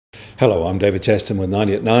Hello, I'm David Chaston with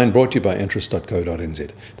 90 at 9, brought to you by interest.co.nz.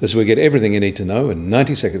 This is where you get everything you need to know in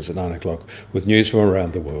 90 seconds at 9 o'clock with news from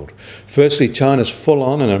around the world. Firstly, China's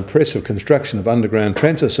full-on and impressive construction of underground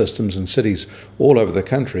transit systems in cities all over the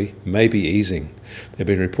country may be easing. There have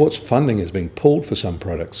been reports funding is being pulled for some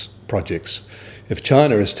projects. If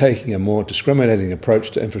China is taking a more discriminating approach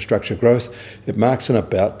to infrastructure growth, it marks an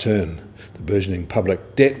about turn. The burgeoning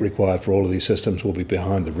public debt required for all of these systems will be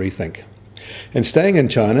behind the rethink. And staying in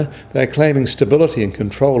China, they are claiming stability and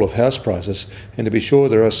control of house prices, and to be sure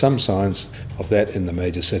there are some signs of that in the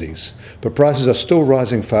major cities. But prices are still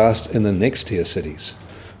rising fast in the next tier cities.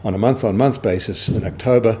 On a month-on-month basis, in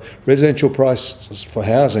October, residential prices for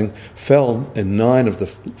housing fell in 9 of the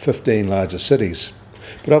 15 largest cities.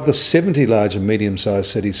 But of the 70 large and medium-sized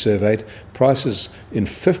cities surveyed, prices in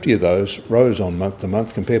 50 of those rose on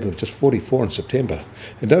month-to-month compared with just 44 in September.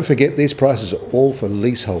 And don't forget, these prices are all for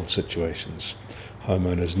leasehold situations.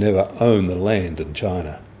 Homeowners never own the land in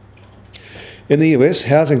China. In the US,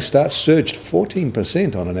 housing starts surged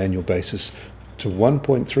 14% on an annual basis to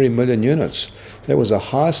 1.3 million units. That was the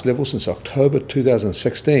highest level since October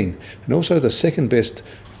 2016, and also the second best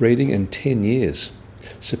reading in 10 years.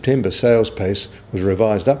 September sales pace was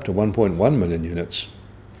revised up to 1.1 million units.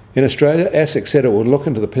 In Australia, ASIC said it would look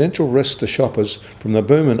into the potential risks to shoppers from the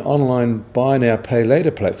boom in online buy now pay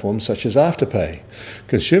later platforms such as Afterpay.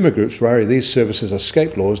 Consumer groups worry these services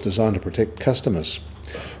escape laws designed to protect customers.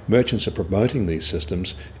 Merchants are promoting these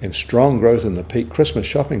systems, and strong growth in the peak Christmas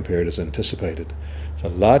shopping period is anticipated. The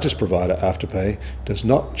largest provider, Afterpay, does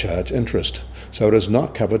not charge interest, so it is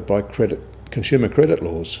not covered by consumer credit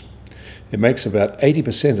laws. It makes about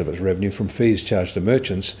 80% of its revenue from fees charged to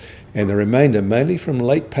merchants, and the remainder mainly from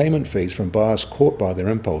late payment fees from buyers caught by their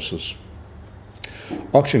impulses.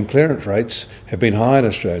 Auction clearance rates have been high in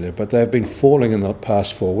Australia, but they have been falling in the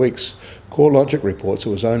past 4 weeks. CoreLogic reports it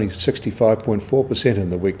was only 65.4% in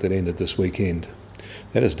the week that ended this weekend.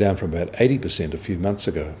 That is down from about 80% a few months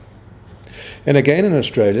ago. And again in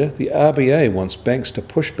Australia, the RBA wants banks to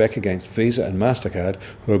push back against Visa and MasterCard,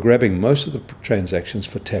 who are grabbing most of the transactions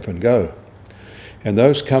for tap and go. And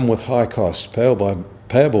those come with high costs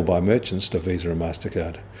payable by merchants to Visa and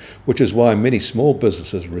MasterCard, which is why many small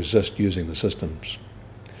businesses resist using the systems.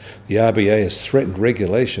 The RBA has threatened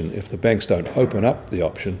regulation if the banks don't open up the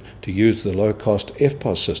option to use the low-cost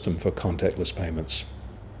EFTPOS system for contactless payments.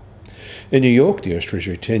 In New York, the US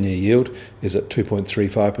Treasury 10-year yield is at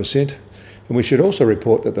 2.35%, and we should also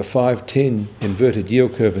report that the 5-10 inverted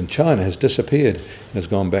yield curve in China has disappeared and has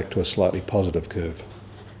gone back to a slightly positive curve.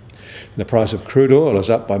 The price of crude oil is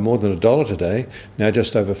up by more than $1 today, now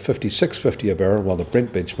just over $56.50 a barrel, while the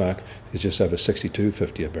Brent benchmark is just over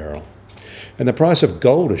 $62.50 a barrel. And the price of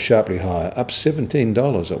gold is sharply higher, up $17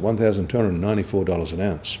 at $1,294 an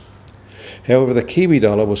ounce. However, the Kiwi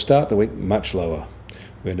dollar will start the week much lower.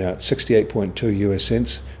 We're now at 68.2 US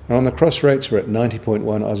cents, and on the cross rates we're at 90.1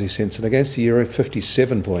 Aussie cents, and against the euro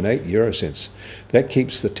 57.8 euro cents. That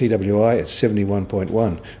keeps the TWI at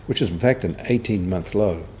 71.1, which is in fact an 18-month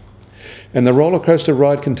low. And the roller coaster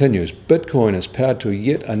ride continues. Bitcoin is powered to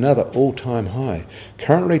yet another all-time high,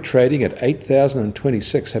 currently trading at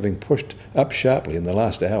 8,026, having pushed up sharply in the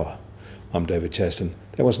last hour. I'm David Chaston.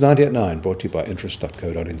 That was 90 at 9, brought to you by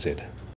interest.co.nz.